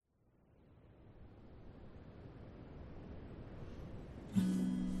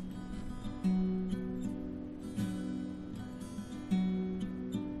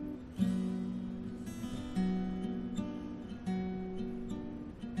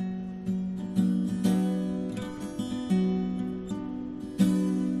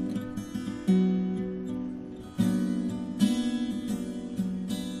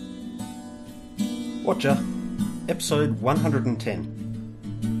Watcher, Episode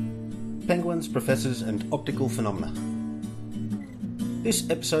 110 Penguins, Professors and Optical Phenomena. This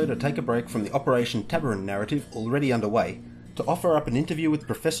episode I take a break from the Operation Tabarin narrative already underway to offer up an interview with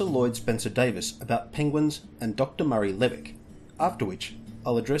Professor Lloyd Spencer-Davis about penguins and Dr. Murray Levick, after which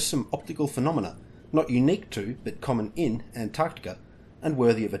I'll address some optical phenomena not unique to but common in Antarctica and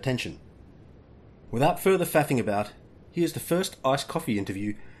worthy of attention. Without further faffing about, here's the first iced coffee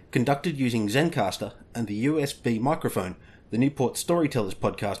interview conducted using Zencastr and the USB microphone the Newport Storytellers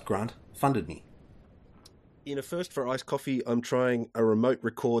podcast grant funded me. In a first for iced coffee, I'm trying a remote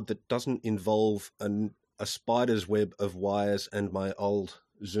record that doesn't involve a spider's web of wires and my old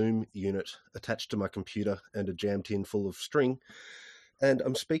Zoom unit attached to my computer and a jam tin full of string. And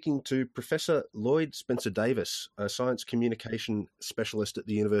I'm speaking to Professor Lloyd Spencer-Davis, a science communication specialist at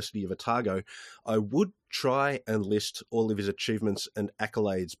the University of Otago. I would try and list all of his achievements and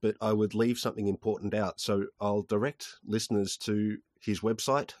accolades, but I would leave something important out. So I'll direct listeners to his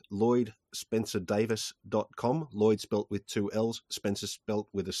website, lloydspencerdavis.com, Lloyd spelt with two L's, Spencer spelt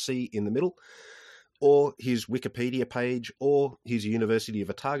with a C in the middle, or his Wikipedia page, or his University of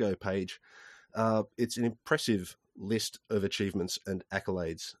Otago page. It's an impressive list of achievements and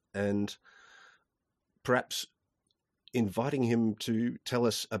accolades, and perhaps inviting him to tell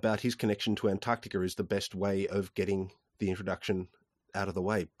us about his connection to Antarctica is the best way of getting the introduction out of the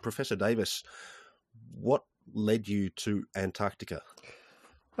way. Professor Davis, what led you to Antarctica?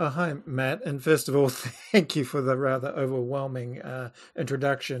 Oh, hi, Matt. And first of all, thank you for the rather overwhelming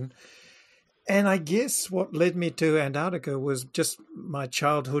introduction. And I guess what led me to Antarctica was just my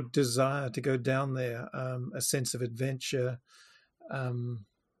childhood desire to go down there, a sense of adventure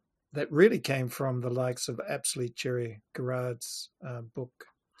that really came from the likes of Apsley Cherry Garrard's book.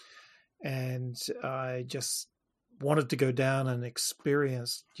 And I just wanted to go down and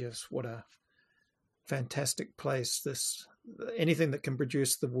experience just what a fantastic place anything that can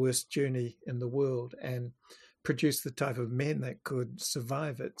produce the worst journey in the world and produce the type of men that could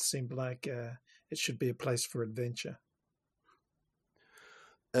survive it seemed like it should be a place for adventure.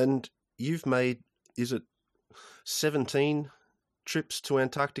 And you've made, is it 17 trips to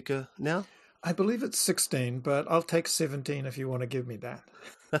Antarctica now? I believe it's 16, but I'll take 17 if you want to give me that.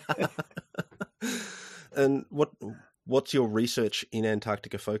 And what's your research in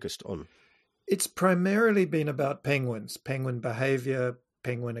Antarctica focused on? It's primarily been about penguins, penguin behavior,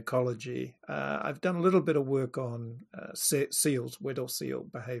 penguin ecology. I've done a little bit of work on seals, Weddell seal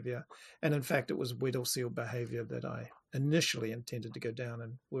behavior. And in fact, it was Weddell seal behavior that I initially intended to go down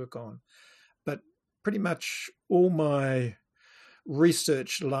and work on. But pretty much all my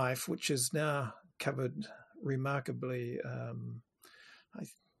research life, which is now covered remarkably, I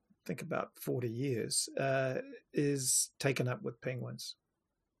think about 40 years, is taken up with penguins.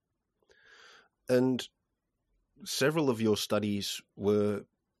 And several of your studies were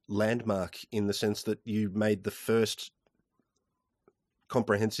landmark in the sense that you made the first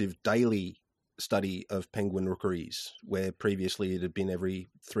comprehensive daily study of penguin rookeries, where previously it had been every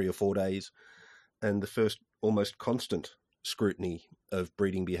 3 or 4 days, and the first almost constant scrutiny of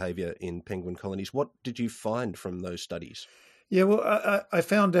breeding behaviour in penguin colonies. What did you find from those studies? Yeah, well, I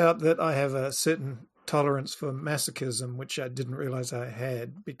found out that I have a certain tolerance for masochism, which I didn't realise I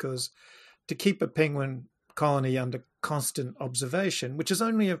had, because to keep a penguin colony under constant observation, which is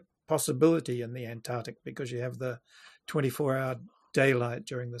only a possibility in the Antarctic because you have the 24-hour daylight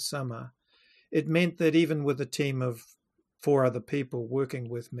during the summer, it meant that even with a team of 4 other people working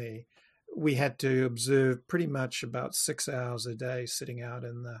with me, we had to observe pretty much about 6 hours a day sitting out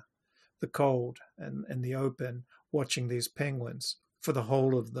in the cold and in the open watching these penguins for the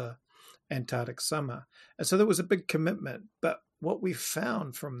whole of the Antarctic summer. And so there was a big commitment. But what we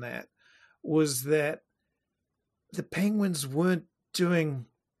found from that was that the penguins weren't doing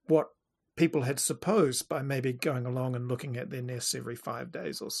what people had supposed by maybe going along and looking at their nests every 5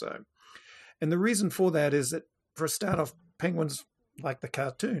 days or so. And the reason for that is that, for a start off, penguins, like the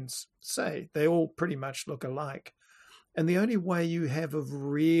cartoons say, they all pretty much look alike. And the only way you have of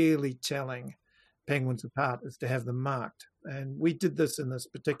really telling penguins apart is to have them marked. And we did this in this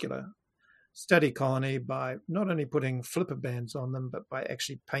particular study colony by not only putting flipper bands on them, but by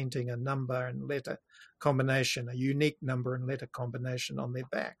actually painting a number and letter combination, a unique number and letter combination on their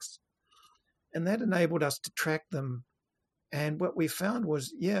backs. And that enabled us to track them. And what we found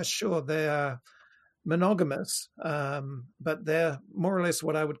was, yeah, sure, they are monogamous, but they're more or less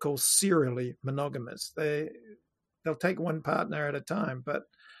what I would call serially monogamous. They'll take one partner at a time, but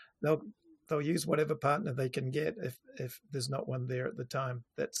they'll use whatever partner they can get if there's not one there at the time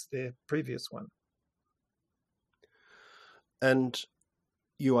that's their previous one. And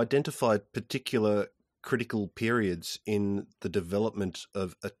you identified particular critical periods in the development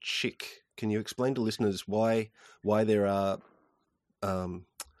of a chick. Can you explain to listeners why there are a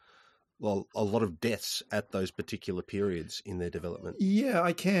lot of deaths at those particular periods in their development? Yeah,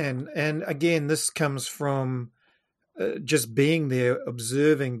 I can. And again, this comes from just being there,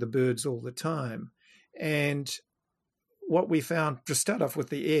 observing the birds all the time. And what we found, to start off with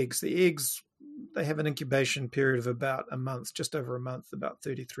the eggs, they have an incubation period of about a month, just over a month, about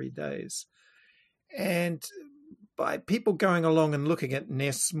 33 days. And by people going along and looking at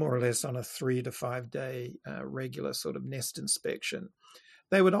nests more or less on a 3 to 5 day regular sort of nest inspection,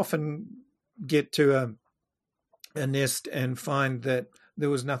 they would often get to a nest and find that there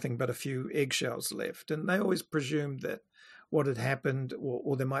was nothing but a few eggshells left. And they always presumed that what had happened,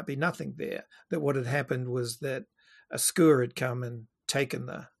 or there might be nothing there, that what had happened was that a skua had come and taken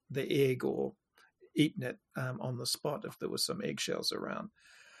the egg or eaten it on the spot if there was some eggshells around.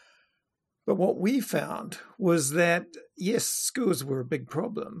 But what we found was that, yes, skuas were a big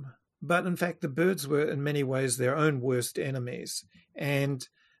problem, but in fact the birds were in many ways their own worst enemies. And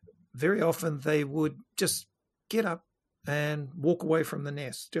very often they would just get up and walk away from the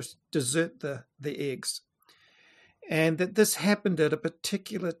nest, just desert the eggs. And that this happened at a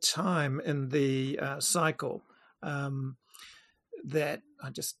particular time in the cycle, that I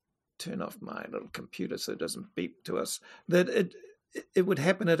just turn off my little computer so it doesn't beep to us, that it would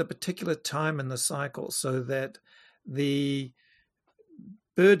happen at a particular time in the cycle, so that the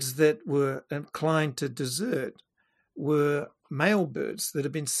birds that were inclined to desert were male birds that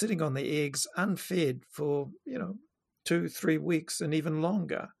had been sitting on the eggs unfed for 2-3 weeks and even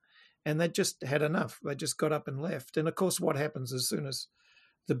longer, and they just had enough. They just got up and left. And of course, what happens as soon as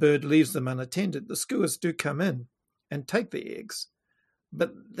the bird leaves them unattended, the skuas do come in and take the eggs.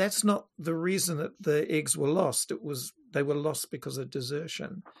 But that's not the reason that the eggs were lost. They were lost because of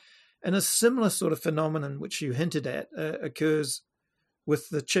desertion. And a similar sort of phenomenon, which you hinted at, occurs with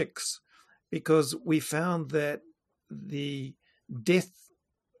the chicks, because we found that the death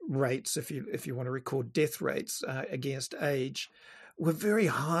rates, if you want to record death rates against age, were very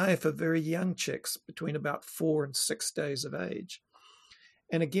high for very young chicks, between about 4 and 6 days of age.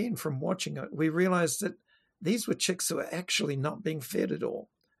 And again, from watching it, we realized that these were chicks who were actually not being fed at all.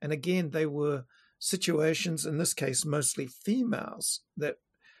 And again, they were situations, in this case, mostly females, that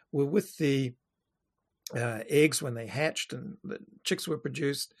were with the eggs when they hatched and the chicks were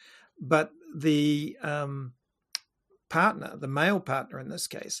produced. But the partner, the male partner in this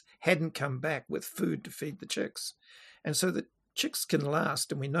case, hadn't come back with food to feed the chicks. And so the chicks can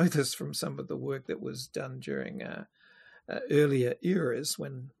last, and we know this from some of the work that was done during earlier eras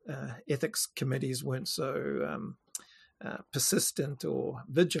when ethics committees weren't so persistent or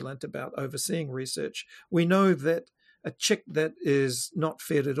vigilant about overseeing research. We know that a chick that is not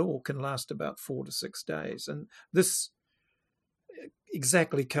fed at all can last about 4 to 6 days. And this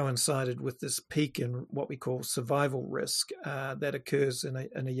exactly coincided with this peak in what we call survival risk that occurs in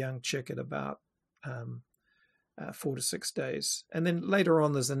a young chick at about 4 to 6 days. And then later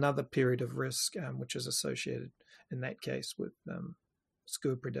on, there's another period of risk, which is associated in that case with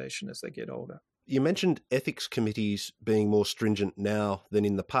skua predation as they get older. You mentioned ethics committees being more stringent now than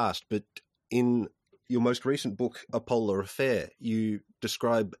in the past, but in your most recent book, A Polar Affair, you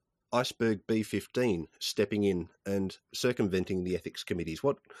describe Iceberg B-15 stepping in and circumventing the ethics committees.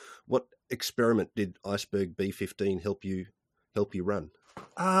 What experiment did Iceberg B-15 help you run?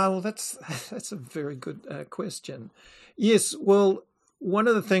 Well, that's a very good question. Yes, well, one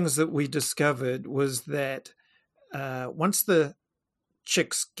of the things that we discovered was that once the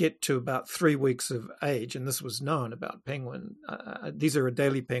chicks get to about 3 weeks of age, and this was known about penguin, these are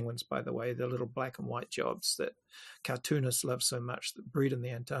Adelie penguins, by the way, the little black and white jobs that cartoonists love so much that breed in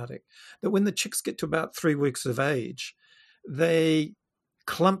the Antarctic, that when the chicks get to about 3 weeks of age, they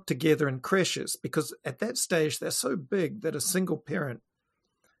clump together in creches, because at that stage they're so big that a single parent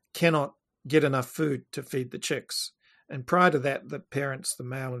cannot get enough food to feed the chicks. And prior to that, the parents, the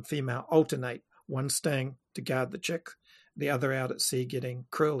male and female, alternate, one staying to guard the chick, the other out at sea getting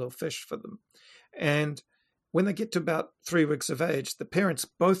krill or fish for them. And when they get to about 3 weeks of age, the parents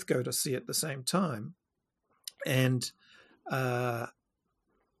both go to sea at the same time and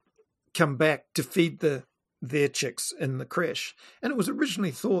come back to feed their chicks in the creche. And it was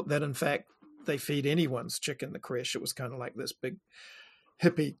originally thought that, in fact, they feed anyone's chick in the creche. It was kind of like this big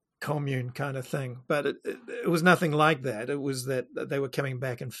hippie commune kind of thing. But it was nothing like that. It was that they were coming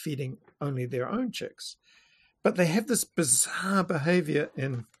back and feeding only their own chicks. But they have this bizarre behavior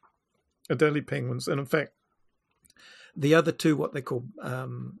in Adelie penguins. And in fact, the other two, what they call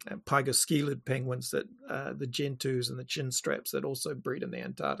pygoscelid penguins, that the gentoos and the chin straps that also breed in the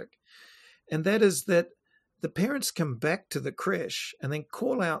Antarctic. And that is that the parents come back to the creche and then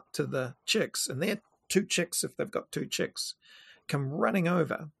call out to the chicks, and their two chicks, if they've got two chicks, come running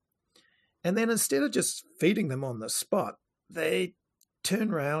over. And then instead of just feeding them on the spot, they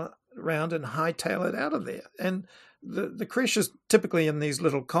turn around and hightail it out of there. And the creche is typically in these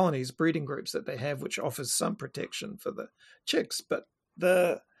little colonies, breeding groups that they have, which offers some protection for the chicks. But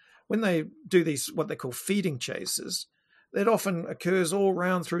when they do these, what they call feeding chases, that often occurs all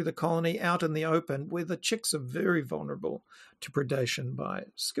round through the colony, out in the open, where the chicks are very vulnerable to predation by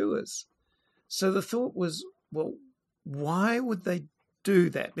skuas. So the thought was, well, why would they do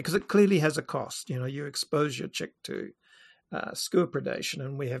that? Because it clearly has a cost. You expose your chick to skua predation,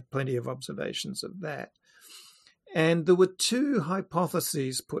 and we have plenty of observations of that. And there were two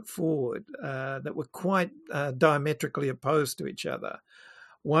hypotheses put forward that were quite diametrically opposed to each other.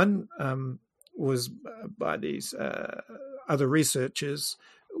 One was by these other researchers,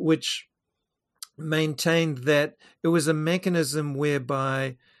 which maintained that it was a mechanism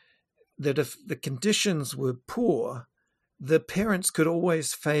whereby that if the conditions were poor, the parents could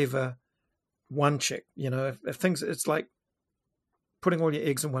always favor one chick. If things, it's like putting all your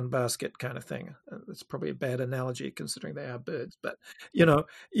eggs in one basket kind of thing. It's probably a bad analogy considering they are birds, but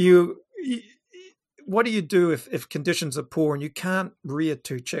what do you do if conditions are poor and you can't rear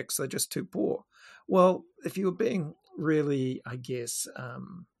two chicks? They're just too poor. Well, if you were being really, I guess,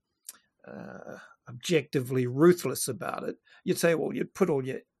 objectively ruthless about it, you'd say, well, you'd put all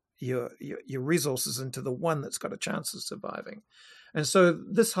your resources into the one that's got a chance of surviving. And so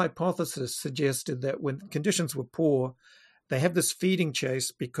this hypothesis suggested that when conditions were poor, they have this feeding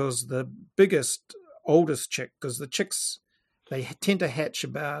chase because the biggest, oldest chick, because the chicks, they tend to hatch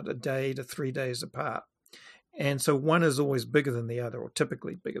about a day to 3 days apart. And so one is always bigger than the other, or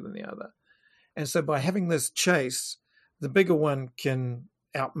typically bigger than the other. And so by having this chase, the bigger one can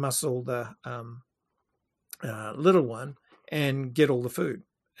outmuscle the little one and get all the food.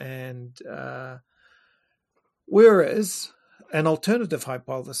 And whereas an alternative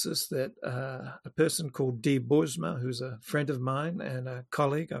hypothesis that a person called Dee Boersma, who's a friend of mine and a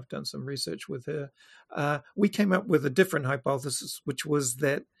colleague, I've done some research with her, we came up with a different hypothesis, which was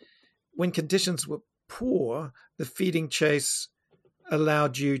that when conditions were poor, the feeding chase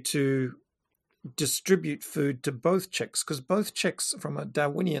allowed you to distribute food to both chicks, because both chicks, from a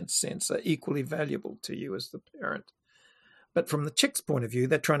Darwinian sense, are equally valuable to you as the parent. But from the chick's point of view,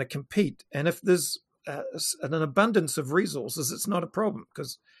 they're trying to compete. And if there's an abundance of resources, it's not a problem,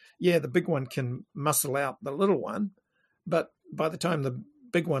 because, the big one can muscle out the little one, but by the time the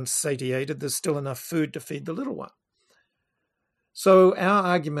big one's satiated, there's still enough food to feed the little one. So our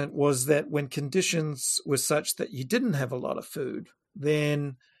argument was that when conditions were such that you didn't have a lot of food,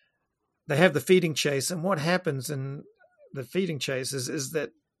 then they have the feeding chase, and what happens in the feeding chase is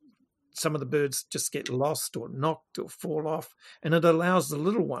that some of the birds just get lost or knocked or fall off, and it allows the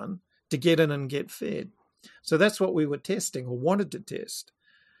little one to get in and get fed. So that's what we were testing, or wanted to test.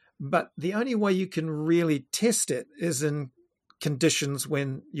 But the only way you can really test it is in conditions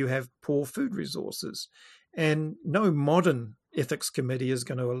when you have poor food resources. And no modern ethics committee is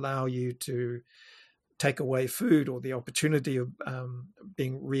going to allow you to take away food or the opportunity of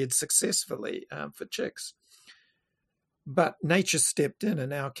being reared successfully for chicks. But nature stepped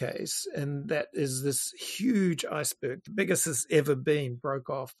in our case, and that is this huge iceberg, the biggest it's ever been, broke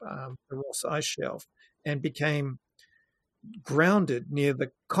off the Ross Ice Shelf and became grounded near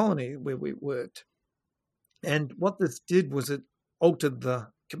the colony where we worked. And what this did was it altered the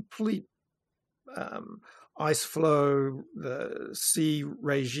complete ice flow, the sea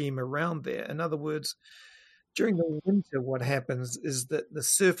regime around there. In other words, during the winter, what happens is that the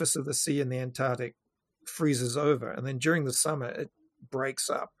surface of the sea in the Antarctic freezes over, and then during the summer it breaks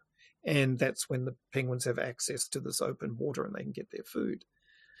up, and that's when the penguins have access to this open water and they can get their food.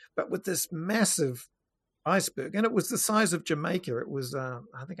 But with this massive iceberg, and it was the size of Jamaica, it was I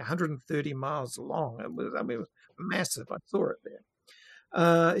think 130 miles long. It was massive. I saw it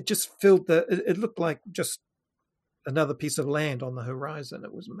there. It just filled it looked like just another piece of land on the horizon.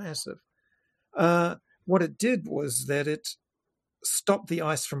 It was massive. What it did was that it stopped the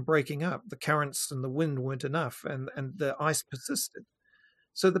ice from breaking up. The currents and the wind weren't enough, and the ice persisted.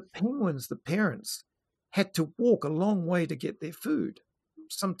 So the penguins, the parents, had to walk a long way to get their food,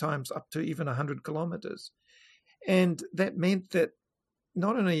 sometimes up to even 100 kilometers. And that meant that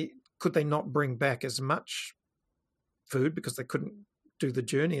not only could they not bring back as much food because they couldn't do the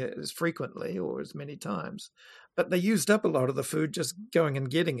journey as frequently or as many times, but they used up a lot of the food just going and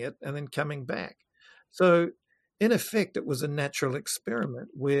getting it and then coming back. So in effect, it was a natural experiment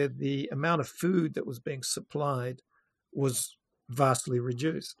where the amount of food that was being supplied was vastly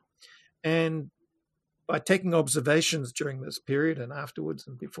reduced. And by taking observations during this period and afterwards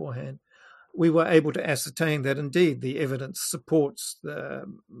and beforehand, we were able to ascertain that indeed the evidence supports the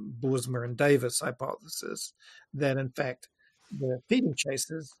Boersma and Davis hypothesis that in fact the feeding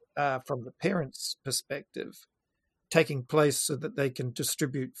chases are, from the parents' perspective, taking place so that they can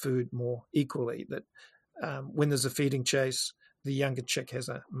distribute food more equally, that when there's a feeding chase, the younger chick has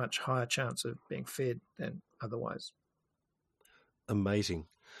a much higher chance of being fed than otherwise. Amazing.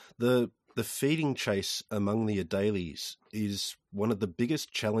 The feeding chase among the adelies is one of the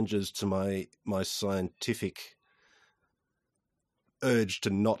biggest challenges to my scientific urge to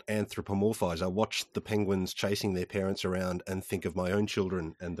not anthropomorphize. I watch the penguins chasing their parents around and think of my own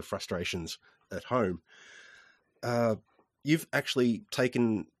children and the frustrations at home. You've actually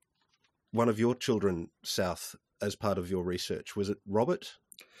taken one of your children south as part of your research. Was it Robert?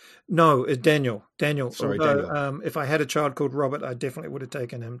 No, Daniel. Daniel. Sorry, although, Daniel. If I had a child called Robert, I definitely would have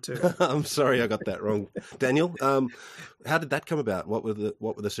taken him too. I'm sorry, I got that wrong. Daniel, how did that come about? What were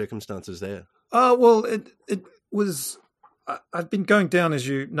the circumstances there? Well, it was. I've been going down, as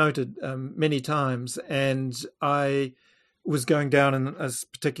you noted, many times, and I was going down in a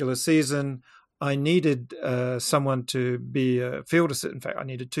particular season. I needed someone to be a field assistant. In fact, I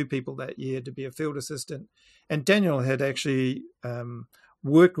needed 2 people that year to be a field assistant. And Daniel had actually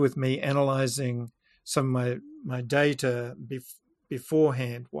worked with me analyzing some of my data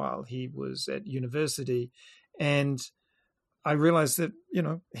beforehand while he was at university. And I realized that,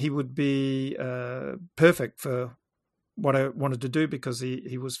 he would be perfect for what I wanted to do because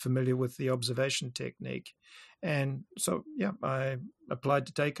he was familiar with the observation technique. And so, I applied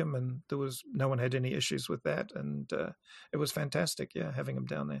to take him, and no one had any issues with that. And it was fantastic, having him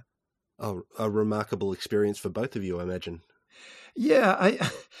down there. Oh, a remarkable experience for both of you, I imagine. Yeah,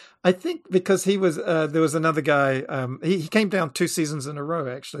 I think because he was there was another guy. He came down 2 seasons in a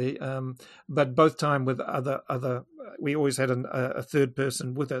row, actually, but both time with other. We always had a third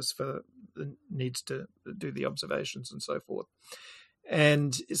person with us for the needs to do the observations and so forth.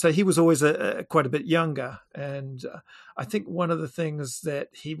 And so he was always quite a bit younger. And I think one of the things that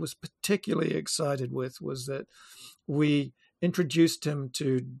he was particularly excited with was that we introduced him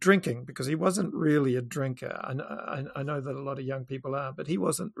to drinking, because he wasn't really a drinker. I know that a lot of young people are, but he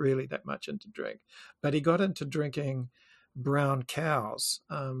wasn't really that much into drink. But he got into drinking brown cows,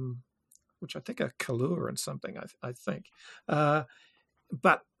 which I think are Kahlua and something, I think.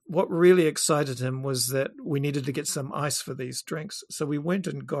 But what really excited him was that we needed to get some ice for these drinks. So we went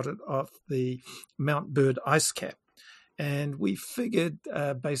and got it off the Mount Bird ice cap. And we figured,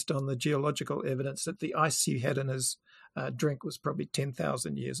 based on the geological evidence, that the ice he had in his drink was probably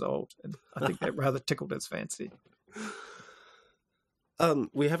 10,000 years old. And I think that rather tickled his fancy.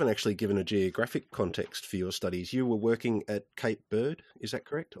 We haven't actually given a geographic context for your studies. You were working at Cape Bird, is that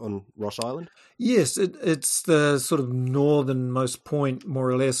correct, on Ross Island? Yes, it's the sort of northernmost point, more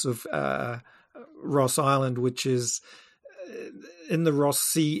or less, of Ross Island, which is in the Ross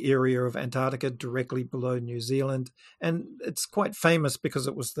Sea area of Antarctica, directly below New Zealand. And it's quite famous because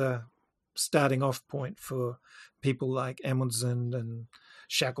it was the starting off point for people like Amundsen and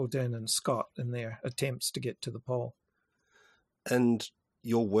Shackleton and Scott in their attempts to get to the pole. And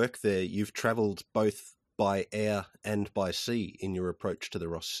your work there, you've travelled both by air and by sea in your approach to the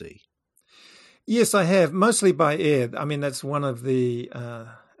Ross Sea. Yes, I have, mostly by air. I mean, that's one of the,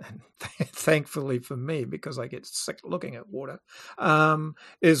 thankfully for me, because I get sick looking at water,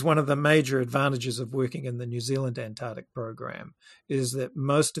 is one of the major advantages of working in the New Zealand Antarctic program, is that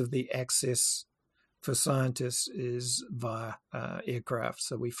most of the access for scientists is via aircraft.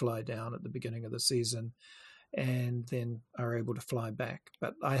 So we fly down at the beginning of the season and then are able to fly back.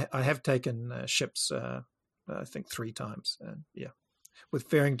 But I have taken ships, I think 3 times, with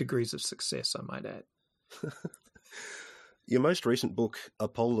varying degrees of success, I might add. Your most recent book, A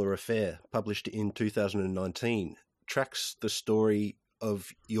Polar Affair, published in 2019, tracks the story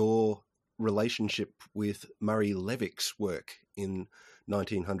of your relationship with Murray Levick's work in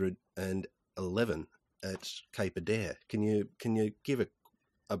 1911 at Cape Adare. Can you give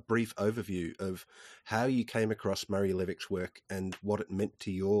a brief overview of how you came across Murray Levick's work and what it meant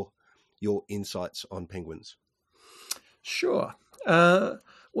to your insights on penguins? Sure.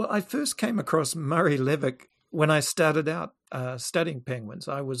 Well, I first came across Murray Levick when I started out studying penguins.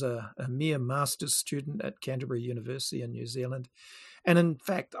 I was a mere master's student at Canterbury University in New Zealand. And in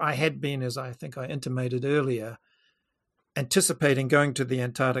fact, I had been, as I think I intimated earlier, anticipating going to the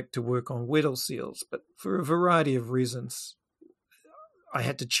Antarctic to work on Weddell seals. But for a variety of reasons, I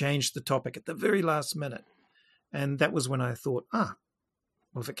had to change the topic at the very last minute. And that was when I thought, well,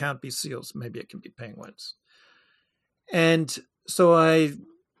 if it can't be seals, maybe it can be penguins. And so I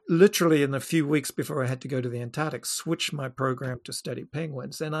literally in a few weeks before I had to go to the Antarctic, switched my program to study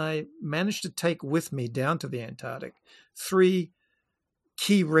penguins. And I managed to take with me down to the Antarctic 3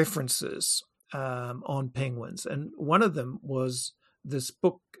 key references on penguins. And one of them was this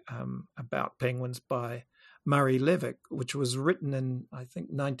book about penguins by Murray Levick, which was written in, I think,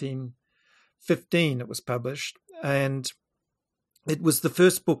 1915 it was published. And it was the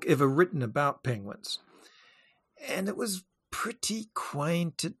first book ever written about penguins. And it was pretty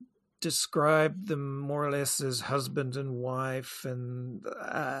quaint. To describe them more or less as husband and wife. And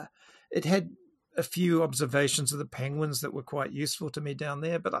it had a few observations of the penguins that were quite useful to me down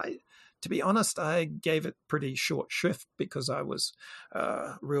there. But to be honest, I gave it pretty short shrift because I was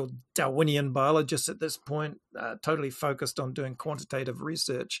a real Darwinian biologist at this point, totally focused on doing quantitative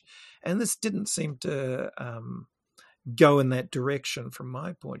research. And this didn't seem to go in that direction from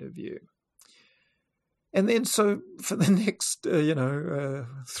my point of view. And then so for the next,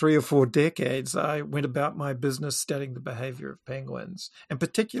 3 or 4 decades, I went about my business studying the behavior of penguins, and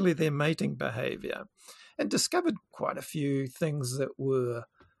particularly their mating behavior, and discovered quite a few things that were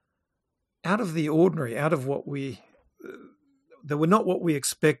out of the ordinary, out of what they were not what we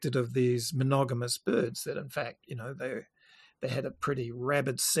expected of these monogamous birds, that in fact, they had a pretty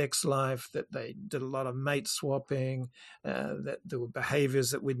rabid sex life, that they did a lot of mate swapping, that there were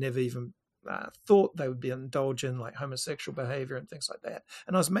behaviors that we'd never even thought they would be indulged in, like homosexual behavior and things like that.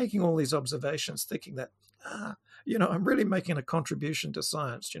 And I was making all these observations thinking that, I'm really making a contribution to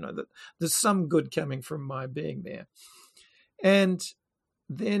science, that there's some good coming from my being there. And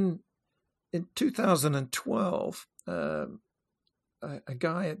then in 2012, a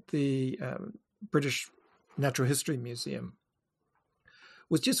guy at the British Natural History Museum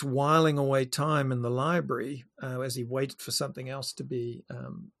was just whiling away time in the library as he waited for something else to be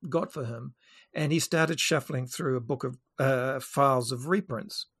got for him. And he started shuffling through a book of files of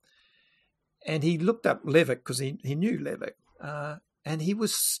reprints. And he looked up Levick because he knew Levick. And he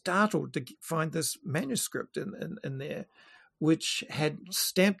was startled to find this manuscript in there, which had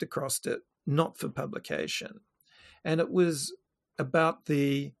stamped across it, not for publication. And it was about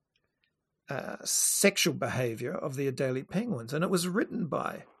the sexual behavior of the Adelie penguins. And it was written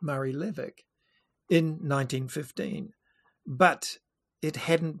by Murray Levick in 1915, but it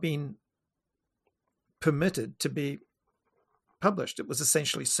hadn't been permitted to be published. It was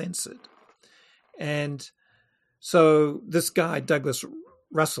essentially censored. And so this guy, Douglas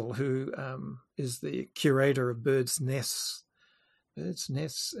Russell, who is the curator of Birds' Nests,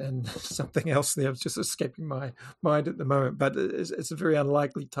 and something else there. It's just escaping my mind at the moment, but it's a very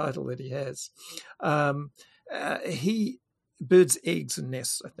unlikely title that he has. Birds, Eggs and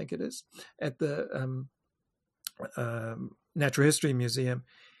Nests, I think it is, at the Natural History Museum.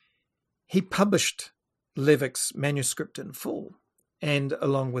 He published Levick's manuscript in full, and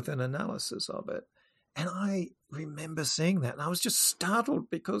along with an analysis of it. And I remember seeing that, and I was just startled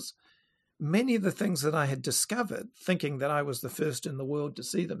because many of the things that I had discovered, thinking that I was the first in the world to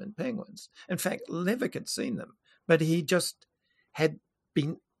see them in penguins. In fact, Levick had seen them, but he just had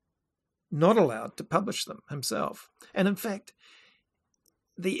been not allowed to publish them himself. And in fact,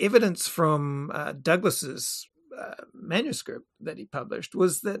 the evidence from Douglas's manuscript that he published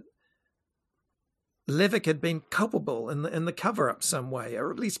was that Levick had been culpable in the cover-up some way,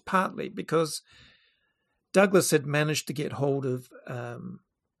 or at least partly, because Douglas had managed to get hold of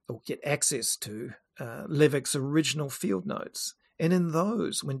or get access to Levick's original field notes. And in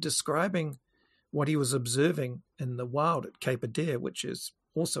those, when describing what he was observing in the wild at Cape Adare, which is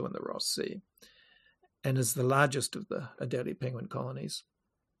also in the Ross Sea and is the largest of the Adelie penguin colonies,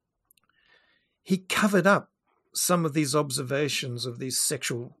 he covered up some of these observations of these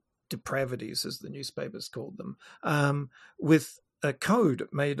sexual depravities, as the newspapers called them, with a code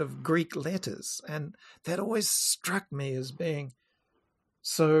made of Greek letters. And that always struck me as being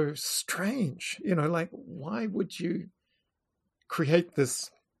so strange, like, why would you create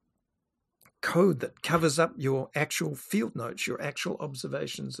this code that covers up your actual field notes, your actual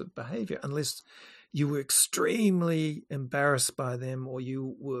observations of behavior, unless you were extremely embarrassed by them or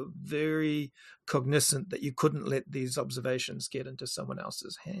you were very cognizant that you couldn't let these observations get into someone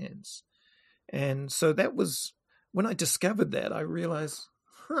else's hands. And so that was, when I discovered that, I realized,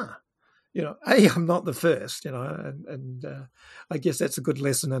 I'm not the first, and I guess that's a good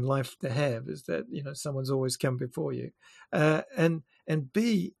lesson in life to have, is that, someone's always come before you. And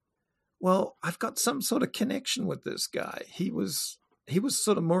B, well, I've got some sort of connection with this guy. He was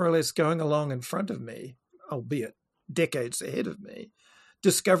sort of more or less going along in front of me, albeit decades ahead of me,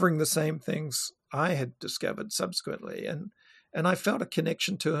 discovering the same things I had discovered subsequently. And I felt a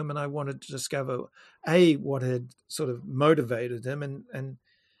connection to him, and I wanted to discover, what had sort of motivated him, and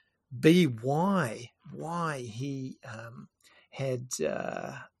B, why he had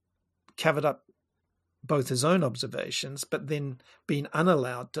covered up both his own observations, but then been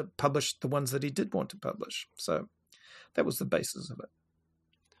unallowed to publish the ones that he did want to publish. So that was the basis of it.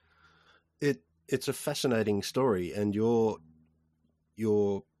 It's a fascinating story, and your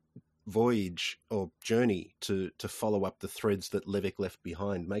voyage or journey to follow up the threads that Levick left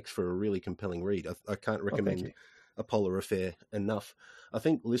behind makes for a really compelling read. I can't recommend A Polar Affair enough. I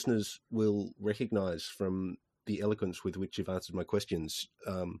think listeners will recognise from the eloquence with which you've answered my questions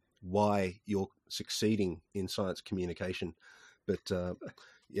why you're succeeding in science communication. But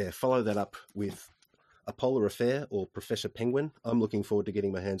follow that up with A Polar Affair or Professor Penguin. I'm looking forward to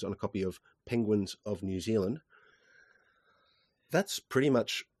getting my hands on a copy of Penguins of New Zealand. That's pretty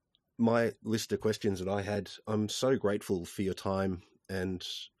much my list of questions that I had. I'm so grateful for your time, and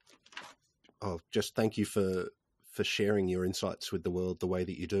just thank you for sharing your insights with the world the way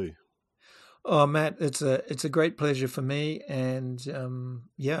that you do. Oh, Matt, it's a great pleasure for me, and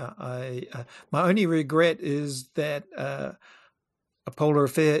my only regret is that A Polar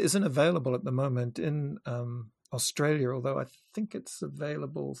Affair isn't available at the moment in Australia, although I think it's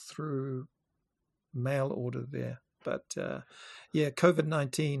available through mail order there. But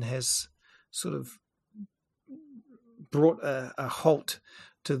COVID-19 has sort of brought a halt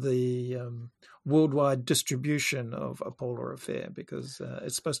to the worldwide distribution of A Polar Affair, because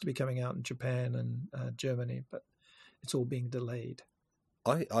it's supposed to be coming out in Japan and Germany, but it's all being delayed.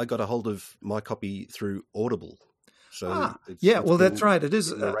 I got a hold of my copy through Audible. So that's right. It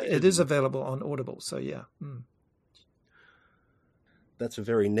is available on Audible. So yeah. That's a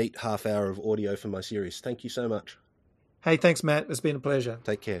very neat half hour of audio for my series. Thank you so much. Hey, thanks, Matt. It's been a pleasure.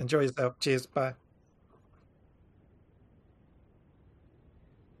 Take care. Enjoy yourself. Cheers. Bye.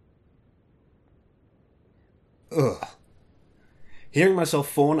 Ugh. Hearing myself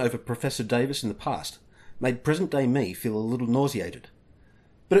fawn over Professor Davis in the past made present-day me feel a little nauseated.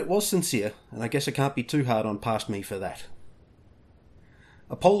 But it was sincere, and I guess I can't be too hard on past me for that.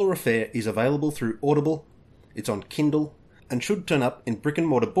 A Polar Affair is available through Audible, it's on Kindle, and should turn up in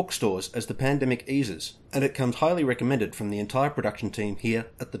brick-and-mortar bookstores as the pandemic eases, and it comes highly recommended from the entire production team here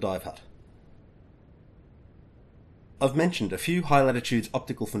at the Dive Hut. I've mentioned a few high latitudes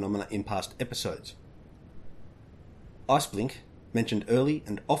optical phenomena in past episodes. Ice blink, mentioned early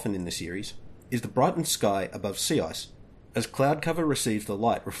and often in the series, is the brightened sky above sea ice, as cloud cover receives the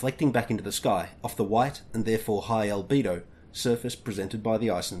light reflecting back into the sky off the white and therefore high albedo surface presented by the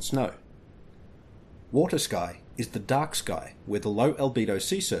ice and snow. Water sky is the dark sky, where the low albedo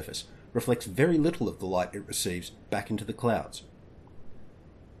sea surface reflects very little of the light it receives back into the clouds.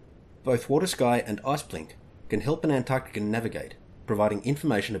 Both water sky and ice blink can help an Antarctican navigate, providing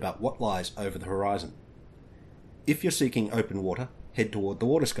information about what lies over the horizon. If you're seeking open water, head toward the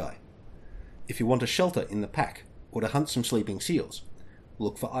water sky. If you want a shelter in the pack or to hunt some sleeping seals,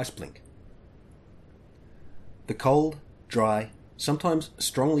 look for ice blink. The cold, dry, sometimes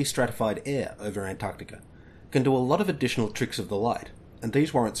strongly stratified air over Antarctica can do a lot of additional tricks of the light, and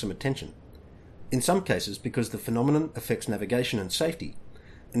these warrant some attention. In some cases because the phenomenon affects navigation and safety,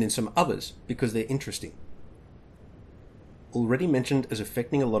 and in some others because they're interesting. Already mentioned as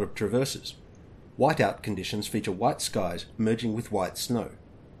affecting a lot of traverses, whiteout conditions feature white skies merging with white snow.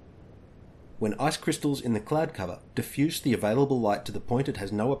 When ice crystals in the cloud cover diffuse the available light to the point it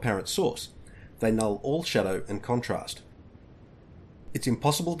has no apparent source, they null all shadow and contrast. It's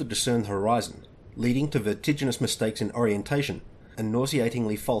impossible to discern the horizon, leading to vertiginous mistakes in orientation and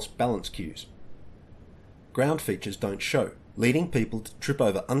nauseatingly false balance cues. Ground features don't show, leading people to trip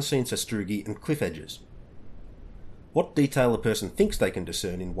over unseen sastrugi and cliff edges. What detail a person thinks they can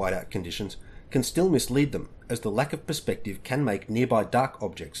discern in whiteout conditions can still mislead them, as the lack of perspective can make nearby dark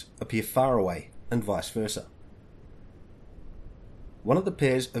objects appear far away, and vice versa. One of the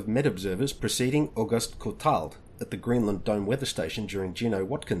pairs of med-observers preceding Auguste Courtauld at the Greenland Dome Weather Station during Gino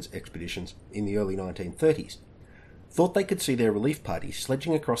Watkins expeditions in the early 1930s thought they could see their relief party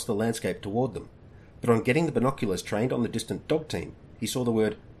sledging across the landscape toward them, but on getting the binoculars trained on the distant dog team, he saw the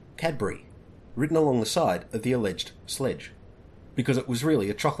word Cadbury written along the side of the alleged sledge, because it was really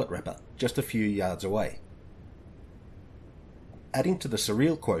a chocolate wrapper just a few yards away. Adding to the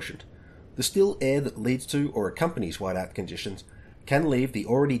surreal quotient, the still air that leads to or accompanies whiteout conditions can leave the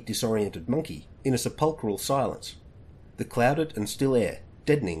already disoriented monkey in a sepulchral silence, the clouded and still air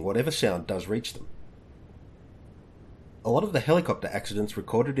deadening whatever sound does reach them. A lot of the helicopter accidents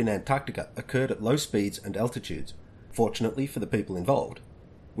recorded in Antarctica occurred at low speeds and altitudes, fortunately for the people involved,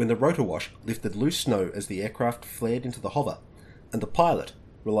 when the rotor wash lifted loose snow as the aircraft flared into the hover, and the pilot,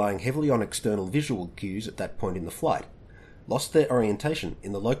 relying heavily on external visual cues at that point in the flight, lost their orientation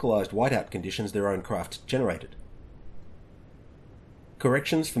in the localised whiteout conditions their own craft generated.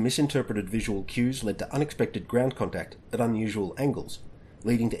 Corrections for misinterpreted visual cues led to unexpected ground contact at unusual angles,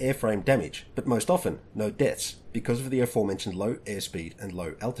 leading to airframe damage, but most often no deaths because of the aforementioned low airspeed and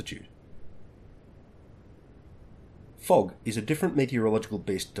low altitude. Fog is a different meteorological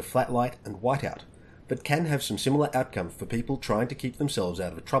beast to flat light and whiteout, but can have some similar outcomes for people trying to keep themselves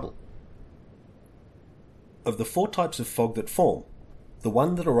out of trouble. Of the 4 types of fog that form, the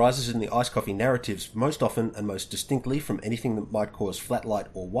one that arises in the ice coffee narratives most often and most distinctly from anything that might cause flat light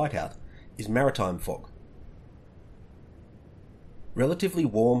or whiteout is maritime fog. Relatively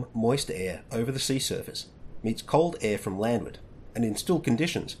warm, moist air over the sea surface meets cold air from landward, and in still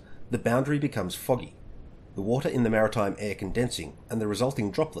conditions, the boundary becomes foggy, the water in the maritime air condensing and the resulting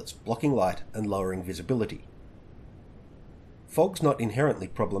droplets blocking light and lowering visibility. Fog's not inherently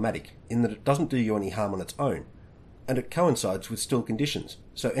problematic in that it doesn't do you any harm on its own, and it coincides with still conditions,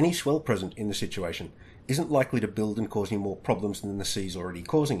 so any swell present in the situation isn't likely to build and cause you more problems than the sea's already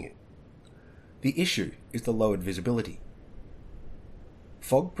causing you. The issue is the lowered visibility.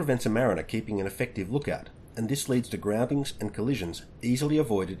 Fog prevents a mariner keeping an effective lookout, and this leads to groundings and collisions easily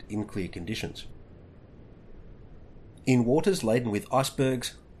avoided in clear conditions. In waters laden with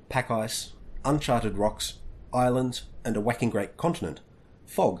icebergs, pack ice, uncharted rocks, islands, and a whacking great continent,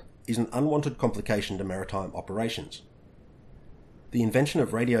 fog is an unwanted complication to maritime operations. The invention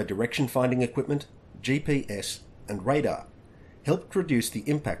of radio direction finding equipment, GPS, and radar helped reduce the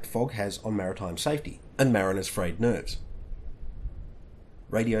impact fog has on maritime safety and mariners' frayed nerves.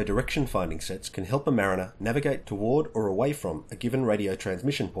 Radio direction finding sets can help a mariner navigate toward or away from a given radio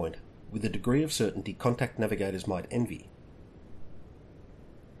transmission point with a degree of certainty contact navigators might envy.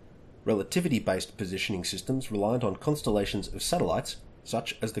 Relativity-based positioning systems reliant on constellations of satellites,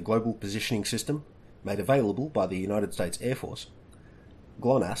 such as the Global Positioning System, made available by the United States Air Force,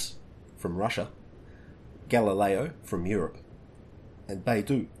 GLONASS from Russia, Galileo from Europe, and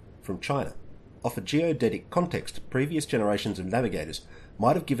Beidou from China, offer geodetic context previous generations of navigators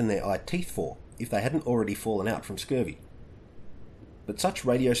might have given their eye teeth for if they hadn't already fallen out from scurvy. But such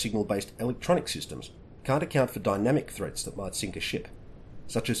radio signal-based electronic systems can't account for dynamic threats that might sink a ship,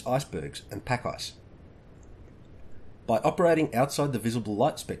 such as icebergs and pack ice. By operating outside the visible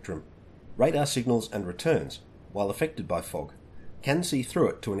light spectrum, radar signals and returns, while affected by fog, can see through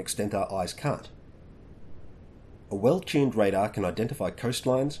it to an extent our eyes can't. A well-tuned radar can identify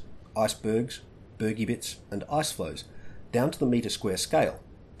coastlines, icebergs, bergy bits, and ice flows down to the metre-square scale,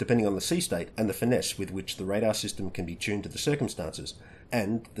 depending on the sea state and the finesse with which the radar system can be tuned to the circumstances,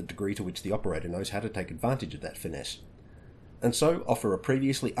 and the degree to which the operator knows how to take advantage of that finesse, and so offer a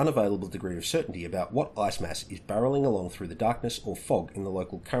previously unavailable degree of certainty about what ice mass is barrelling along through the darkness or fog in the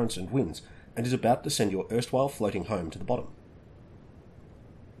local currents and winds and is about to send your erstwhile floating home to the bottom.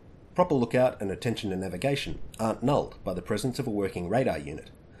 Proper lookout and attention to navigation aren't nulled by the presence of a working radar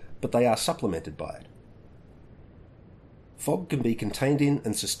unit, but they are supplemented by it. Fog can be contained in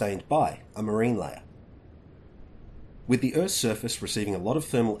and sustained by a marine layer. With the Earth's surface receiving a lot of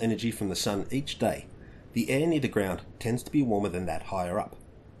thermal energy from the sun each day, the air near the ground tends to be warmer than that higher up.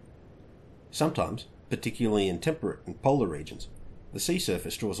 Sometimes, particularly in temperate and polar regions, the sea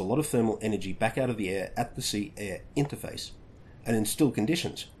surface draws a lot of thermal energy back out of the air at the sea-air interface, and in still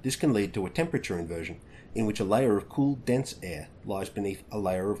conditions, this can lead to a temperature inversion in which a layer of cool, dense air lies beneath a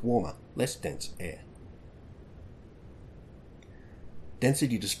layer of warmer, less dense air.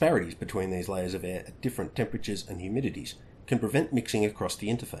 Density disparities between these layers of air at different temperatures and humidities can prevent mixing across the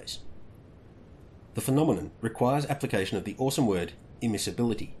interface. The phenomenon requires application of the awesome word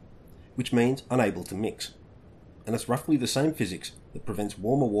immiscibility, which means unable to mix, and it's roughly the same physics that prevents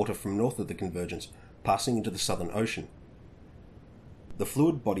warmer water from north of the convergence passing into the Southern Ocean. The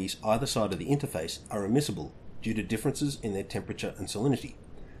fluid bodies either side of the interface are immiscible due to differences in their temperature and salinity,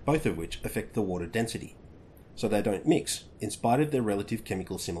 both of which affect the water density, so they don't mix in spite of their relative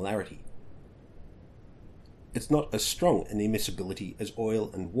chemical similarity. It's not as strong an immiscibility as oil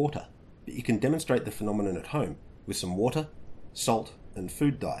and water, but you can demonstrate the phenomenon at home with some water, salt, and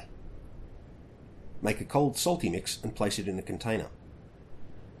food dye. Make a cold salty mix and place it in a container.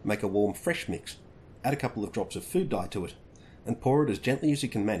 Make a warm fresh mix, add a couple of drops of food dye to it, and pour it as gently as you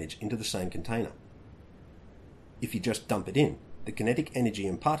can manage into the same container. If you just dump it in, the kinetic energy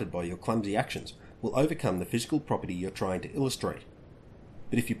imparted by your clumsy actions will overcome the physical property you're trying to illustrate.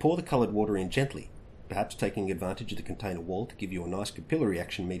 But if you pour the coloured water in gently, perhaps taking advantage of the container wall to give you a nice capillary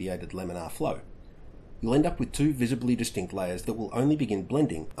action mediated laminar flow, you'll end up with two visibly distinct layers that will only begin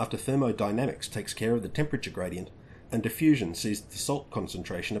blending after thermodynamics takes care of the temperature gradient and diffusion sees the salt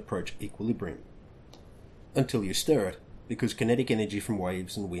concentration approach equilibrium. Until you stir it, because kinetic energy from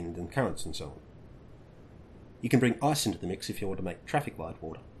waves and wind and currents and so on. You can bring ice into the mix if you want to make traffic light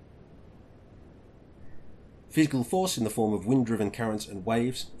water. Physical force in the form of wind-driven currents and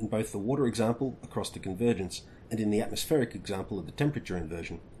waves in both the water example across the convergence and in the atmospheric example of the temperature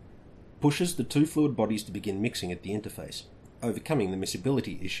inversion pushes the two fluid bodies to begin mixing at the interface, overcoming the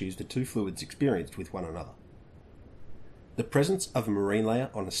miscibility issues the two fluids experienced with one another. The presence of a marine layer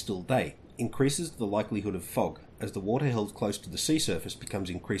on a still day increases the likelihood of fog as the water held close to the sea surface becomes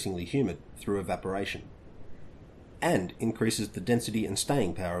increasingly humid through evaporation, and increases the density and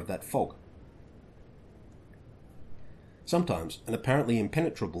staying power of that fog. Sometimes an apparently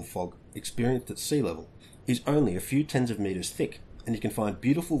impenetrable fog experienced at sea level is only a few tens of metres thick, and you can find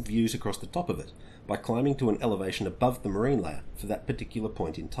beautiful views across the top of it by climbing to an elevation above the marine layer for that particular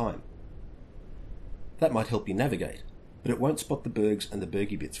point in time. That might help you navigate, but it won't spot the bergs and the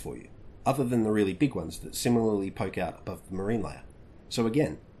bergy bits for you, other than the really big ones that similarly poke out above the marine layer. So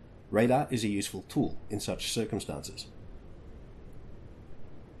again, radar is a useful tool in such circumstances.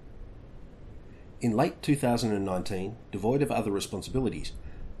 In late 2019, devoid of other responsibilities,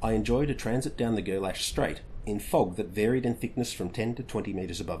 I enjoyed a transit down the Gerlache Strait in fog that varied in thickness from 10 to 20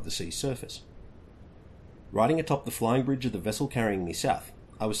 metres above the sea surface. Riding atop the flying bridge of the vessel carrying me south,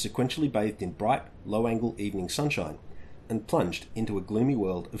 I was sequentially bathed in bright, low-angle evening sunshine and plunged into a gloomy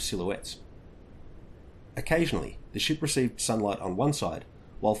world of silhouettes. Occasionally, the ship received sunlight on one side,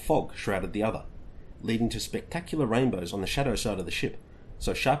 while fog shrouded the other, leading to spectacular rainbows on the shadow side of the ship,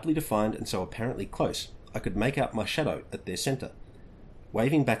 so sharply defined and so apparently close, I could make out my shadow at their centre,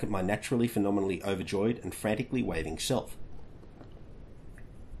 waving back at my naturally phenomenally overjoyed and frantically waving self.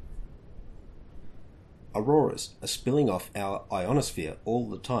 Auroras are spilling off our ionosphere all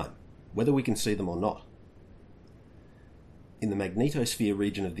the time, whether we can see them or not. In the magnetosphere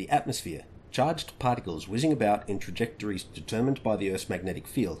region of the atmosphere, charged particles whizzing about in trajectories determined by the Earth's magnetic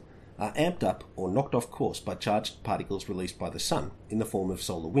field are amped up or knocked off course by charged particles released by the Sun in the form of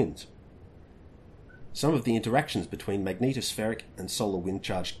solar winds. Some of the interactions between magnetospheric and solar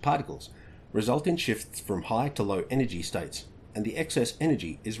wind-charged particles result in shifts from high to low energy states, and the excess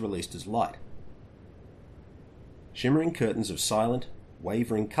energy is released as light. Shimmering curtains of silent,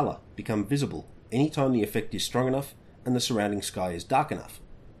 wavering colour become visible any time the effect is strong enough and the surrounding sky is dark enough.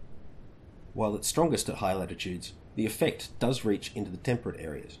 While it's strongest at high latitudes, the effect does reach into the temperate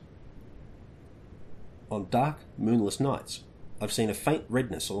areas. On dark, moonless nights, I've seen a faint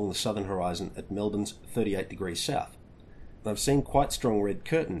redness along the southern horizon at Melbourne's 38 degrees south, and I've seen quite strong red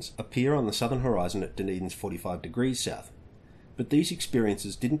curtains appear on the southern horizon at Dunedin's 45 degrees south, but these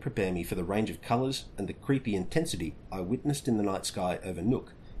experiences didn't prepare me for the range of colours and the creepy intensity I witnessed in the night sky over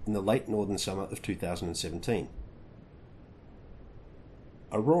Nook in the late northern summer of 2017.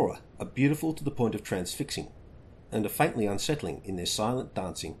 Aurora are beautiful to the point of transfixing, and are faintly unsettling in their silent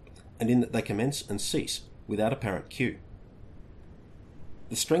dancing, and in that they commence and cease without apparent cue.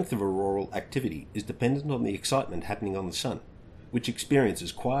 The strength of auroral activity is dependent on the excitement happening on the Sun, which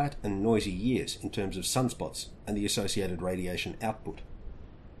experiences quiet and noisy years in terms of sunspots and the associated radiation output.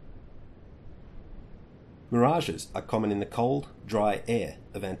 Mirages are common in the cold, dry air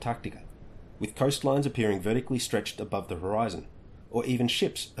of Antarctica, with coastlines appearing vertically stretched above the horizon, or even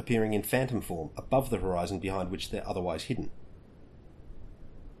ships appearing in phantom form above the horizon behind which they're otherwise hidden.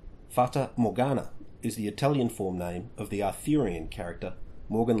 Fata Morgana is the Italian form name of the Arthurian character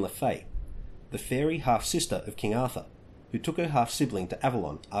Morgan Le Fay, the fairy half-sister of King Arthur, who took her half-sibling to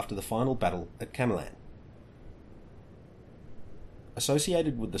Avalon after the final battle at Camelot.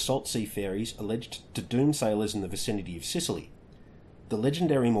 Associated with the salt sea fairies alleged to doom sailors in the vicinity of Sicily, the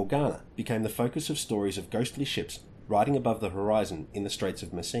legendary Morgana became the focus of stories of ghostly ships riding above the horizon in the Straits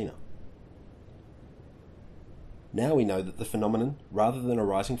of Messina. Now we know that the phenomenon, rather than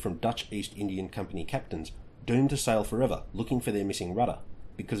arising from Dutch East Indian Company captains doomed to sail forever looking for their missing rudder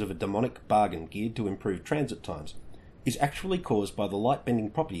because of a demonic bargain geared to improve transit times, is actually caused by the light-bending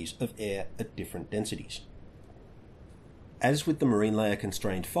properties of air at different densities. As with the marine layer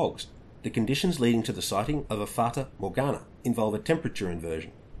constrained fogs, the conditions leading to the sighting of a Fata Morgana involve a temperature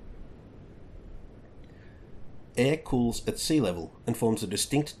inversion. Air cools at sea level and forms a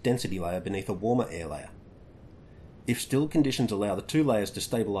distinct density layer beneath a warmer air layer. If still conditions allow the two layers to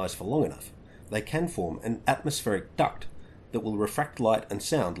stabilise for long enough, they can form an atmospheric duct that will refract light and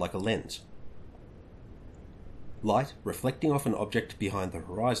sound like a lens. Light reflecting off an object behind the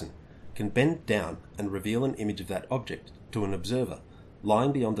horizon can bend down and reveal an image of that object to an observer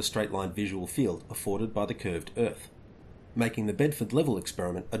lying beyond the straight-line visual field afforded by the curved Earth, making the Bedford Level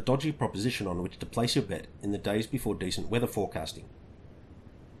experiment a dodgy proposition on which to place your bet in the days before decent weather forecasting.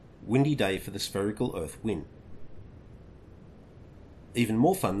 Windy day for the spherical Earth win. Even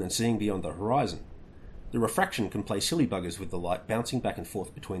more fun than seeing beyond the horizon. The refraction can play silly buggers with the light bouncing back and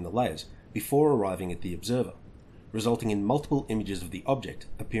forth between the layers before arriving at the observer, resulting in multiple images of the object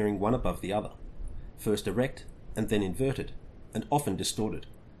appearing one above the other, first erect and then inverted, and often distorted,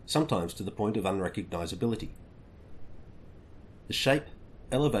 sometimes to the point of unrecognizability. The shape,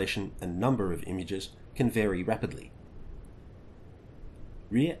 elevation, and number of images can vary rapidly.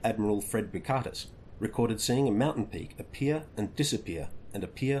 Rear Admiral Fred Bukatis recorded seeing a mountain peak appear and disappear and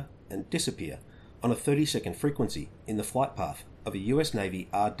appear and disappear on a 30-second frequency in the flight path of a US Navy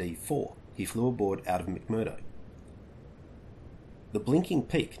RD-4 he flew aboard out of McMurdo. The blinking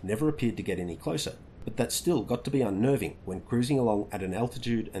peak never appeared to get any closer, but that still got to be unnerving when cruising along at an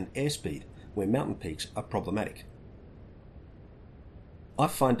altitude and airspeed where mountain peaks are problematic. I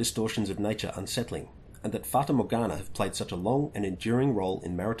find distortions of nature unsettling, and that Fata Morgana have played such a long and enduring role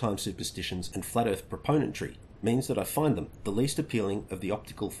in maritime superstitions and flat earth proponentry means that I find them the least appealing of the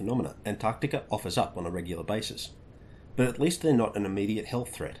optical phenomena Antarctica offers up on a regular basis. But at least they're not an immediate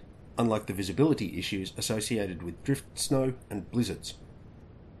health threat, unlike the visibility issues associated with drift snow and blizzards.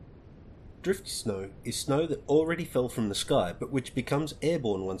 Drift snow is snow that already fell from the sky but which becomes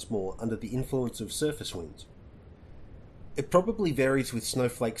airborne once more under the influence of surface winds. It probably varies with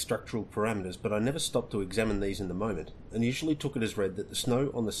snowflake structural parameters, but I never stopped to examine these in the moment, and usually took it as read that the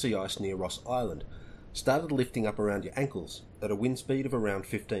snow on the sea ice near Ross Island started lifting up around your ankles at a wind speed of around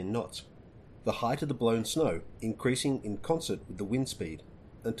 15 knots, the height of the blown snow increasing in concert with the wind speed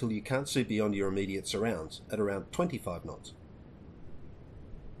until you can't see beyond your immediate surrounds at around 25 knots.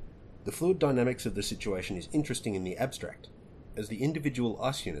 The fluid dynamics of the situation is interesting in the abstract, as the individual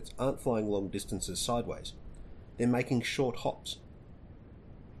ice units aren't flying long distances sideways. They're making short hops.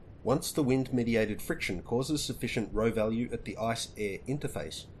 Once the wind-mediated friction causes sufficient rho value at the ice-air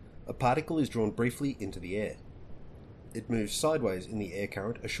interface, a particle is drawn briefly into the air. It moves sideways in the air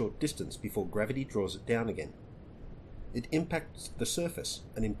current a short distance before gravity draws it down again. It impacts the surface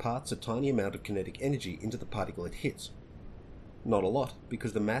and imparts a tiny amount of kinetic energy into the particle it hits. Not a lot,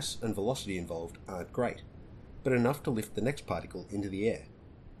 because the mass and velocity involved aren't great, but enough to lift the next particle into the air.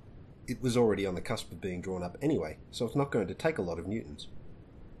 It was already on the cusp of being drawn up anyway, so it's not going to take a lot of newtons.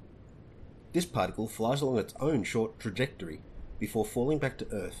 This particle flies along its own short trajectory before falling back to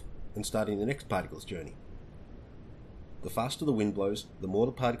Earth and starting the next particle's journey. The faster the wind blows, the more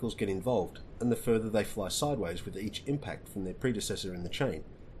the particles get involved, and the further they fly sideways with each impact from their predecessor in the chain,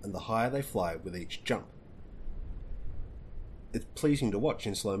 and the higher they fly with each jump. It's pleasing to watch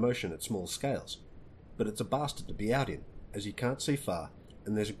in slow motion at small scales, but it's a bastard to be out in, as you can't see far,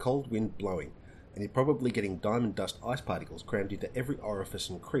 and there's a cold wind blowing, and you're probably getting diamond dust ice particles crammed into every orifice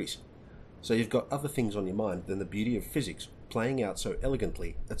and crease, so you've got other things on your mind than the beauty of physics playing out so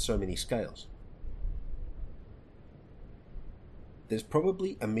elegantly at so many scales. There's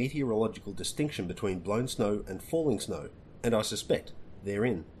probably a meteorological distinction between blown snow and falling snow, and I suspect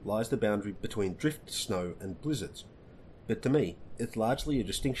therein lies the boundary between drift snow and blizzards. But to me, it's largely a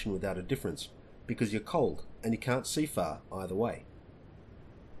distinction without a difference, because you're cold and you can't see far either way.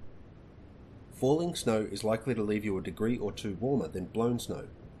 Falling snow is likely to leave you a degree or two warmer than blown snow,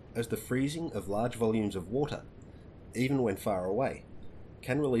 as the freezing of large volumes of water, even when far away,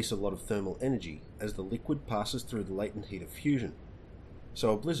 can release a lot of thermal energy as the liquid passes through the latent heat of fusion.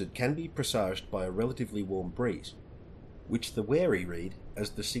 So a blizzard can be presaged by a relatively warm breeze, which the wary read as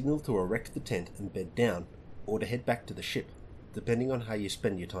the signal to erect the tent and bed down, or to head back to the ship, depending on how you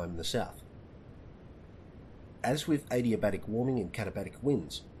spend your time in the south. As with adiabatic warming and katabatic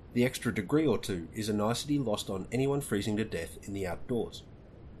winds, the extra degree or two is a nicety lost on anyone freezing to death in the outdoors.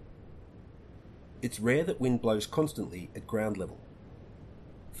 It's rare that wind blows constantly at ground level.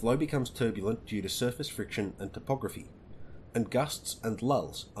 Flow becomes turbulent due to surface friction and topography, and gusts and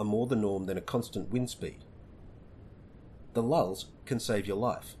lulls are more the norm than a constant wind speed. The lulls can save your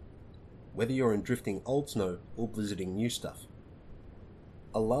life, whether you're in drifting old snow or blizzarding new stuff.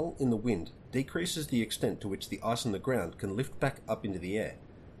 A lull in the wind decreases the extent to which the ice on the ground can lift back up into the air,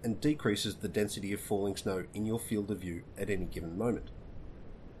 and decreases the density of falling snow in your field of view at any given moment.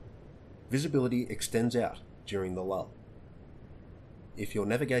 Visibility extends out during the lull. If you're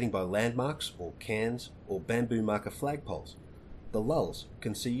navigating by landmarks or cairns or bamboo marker flagpoles, the lulls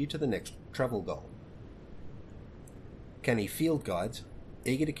can see you to the next travel goal. Canny field guides,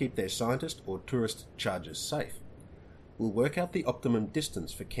 eager to keep their scientist or tourist charges safe, will work out the optimum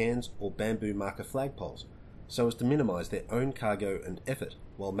distance for cairns or bamboo marker flagpoles so as to minimise their own cargo and effort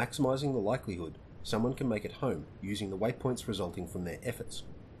while maximising the likelihood someone can make it home using the waypoints resulting from their efforts.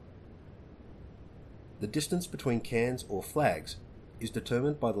 The distance between cairns or flags is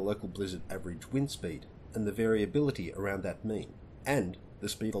determined by the local blizzard average wind speed and the variability around that mean. and the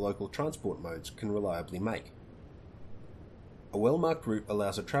speed the local transport modes can reliably make. A well-marked route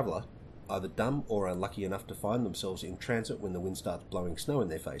allows a traveller, either dumb or unlucky enough to find themselves in transit when the wind starts blowing snow in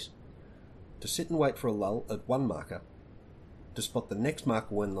their face, to sit and wait for a lull at one marker, to spot the next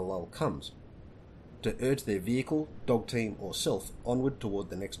marker when the lull comes, to urge their vehicle, dog team or self onward toward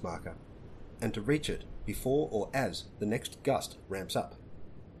the next marker, and to reach it before or as the next gust ramps up.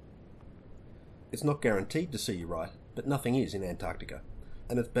 It's not guaranteed to see you right, but nothing is in Antarctica,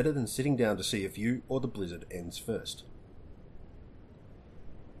 and it's better than sitting down to see if you or the blizzard ends first.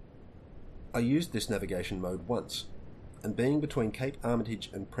 I used this navigation mode once, and being between Cape Armitage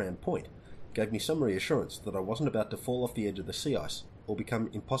and Pram Point gave me some reassurance that I wasn't about to fall off the edge of the sea ice or become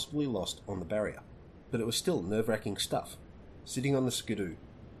impossibly lost on the barrier. But it was still nerve-wracking stuff, sitting on the skidoo,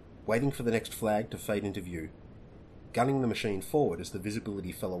 waiting for the next flag to fade into view, gunning the machine forward as the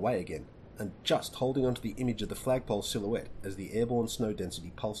visibility fell away again, and just holding onto the image of the flagpole silhouette as the airborne snow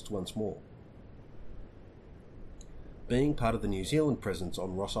density pulsed once more. Being part of the New Zealand presence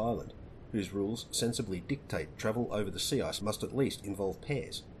on Ross Island, whose rules sensibly dictate travel over the sea ice must at least involve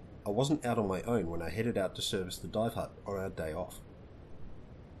pairs, I wasn't out on my own when I headed out to service the dive hut on our day off.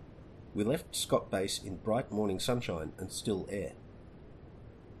 We left Scott Base in bright morning sunshine and still air.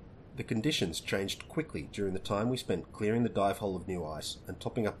 The conditions changed quickly during the time we spent clearing the dive hole of new ice and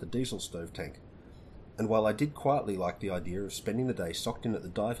topping up the diesel stove tank, and while I did quietly like the idea of spending the day socked in at the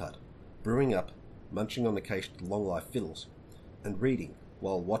dive hut, brewing up, munching on the cached long life fiddles, and reading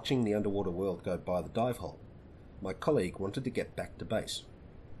while watching the underwater world go by the dive hole, my colleague wanted to get back to base.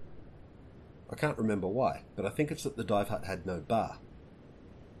 I can't remember why, but I think it's that the dive hut had no bar.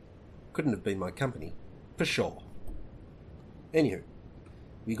 Couldn't have been my company, for sure. Anywho,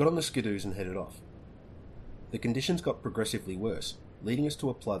 we got on the skidoos and headed off. The conditions got progressively worse, leading us to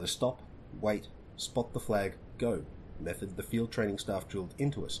apply the stop, wait, spot the flag, go method the field training staff drilled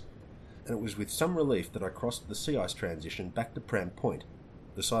into us, and it was with some relief that I crossed the sea ice transition back to Pram Point,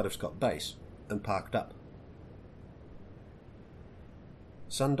 the site of Scott Base, and parked up.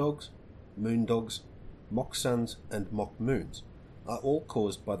 Sundogs, moondogs, mock suns and mock moons are all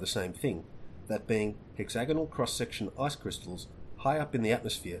caused by the same thing, that being hexagonal cross-section ice crystals high up in the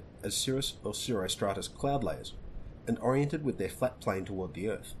atmosphere as cirrus or cirrostratus cloud layers, and oriented with their flat plane toward the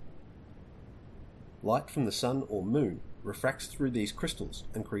Earth. Light from the sun or moon refracts through these crystals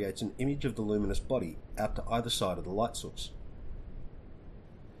and creates an image of the luminous body out to either side of the light source.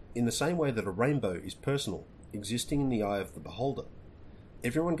 In the same way that a rainbow is personal, existing in the eye of the beholder,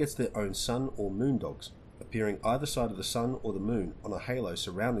 everyone gets their own sun or moon dogs, appearing either side of the sun or the moon on a halo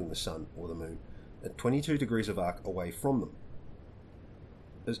surrounding the sun or the moon, at 22 degrees of arc away from them.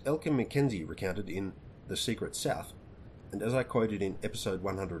 As Elkin Mackenzie recounted in The Secret South, and as I quoted in episode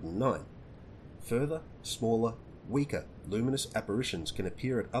 109, further, smaller, weaker, luminous apparitions can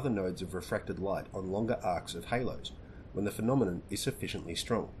appear at other nodes of refracted light on longer arcs of halos, when the phenomenon is sufficiently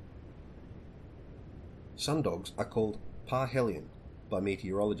strong. Sundogs are called parhelion by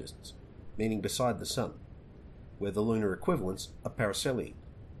meteorologists, meaning beside the sun, where the lunar equivalents are paraselion,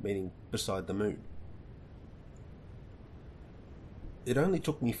 meaning beside the moon. It only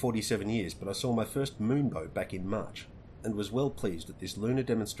took me 47 years, but I saw my first moonbow back in March, and was well pleased at this lunar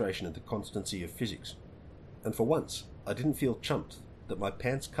demonstration of the constancy of physics. And for once, I didn't feel chumped that my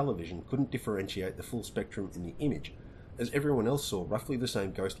pants colour vision couldn't differentiate the full spectrum in the image, as everyone else saw roughly the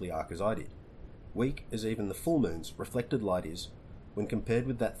same ghostly arc as I did, weak as even the full moon's reflected light is when compared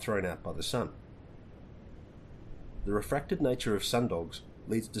with that thrown out by the sun. The refracted nature of sundogs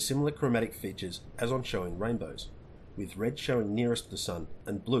leads to similar chromatic features as on showing rainbows, with red showing nearest the sun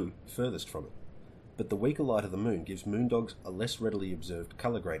and blue furthest from it, but the weaker light of the moon gives moondogs a less readily observed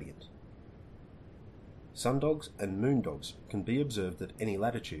colour gradient. Sundogs and moondogs can be observed at any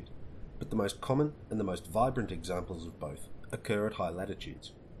latitude, but the most common and the most vibrant examples of both occur at high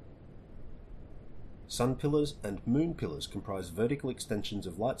latitudes. Sun pillars and moon pillars comprise vertical extensions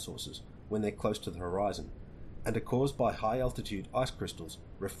of light sources when they're close to the horizon, and are caused by high-altitude ice crystals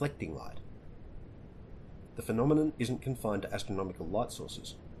reflecting light. The phenomenon isn't confined to astronomical light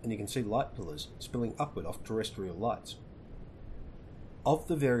sources, and you can see light pillars spilling upward off terrestrial lights. Of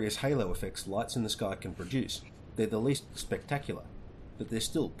the various halo effects lights in the sky can produce, they're the least spectacular, but they're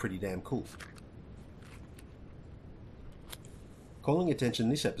still pretty damn cool. Calling attention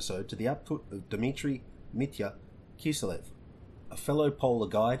this episode to the output of Dmitry Mitya Kiselev, a fellow polar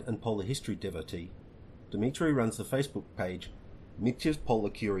guide and polar history devotee. Dmitry runs the Facebook page Mitya's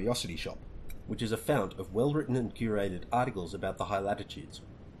Polar Curiosity Shop, which is a fount of well-written and curated articles about the high latitudes.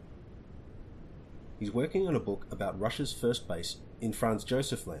 He's working on a book about Russia's first base in Franz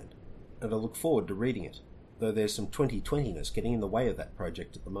Josef Land, and I look forward to reading it, though there's some 2020ness getting in the way of that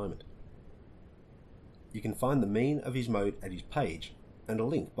project at the moment. You can find the mean of his mode at his page, and a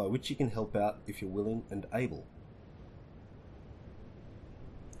link by which you can help out if you're willing and able.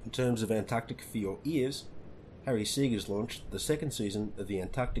 In terms of Antarctica for your ears, Harry Seeger's launched the second season of the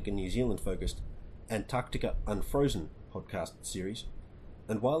Antarctica New Zealand focused Antarctica Unfrozen podcast series,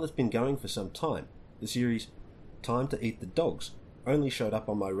 and while it's been going for some time, the series Time to Eat the Dogs only showed up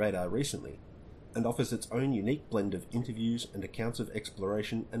on my radar recently, and offers its own unique blend of interviews and accounts of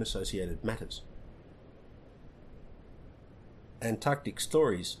exploration and associated matters. Antarctic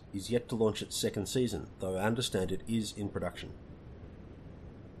Stories is yet to launch its second season, though I understand it is in production.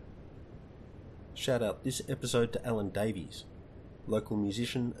 Shout out this episode to Alan Davies, local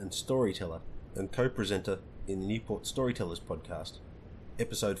musician and storyteller and co-presenter in the Newport Storytellers podcast,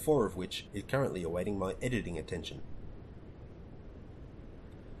 episode 4 of which is currently awaiting my editing attention.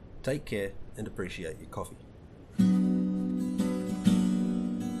 Take care and appreciate your coffee.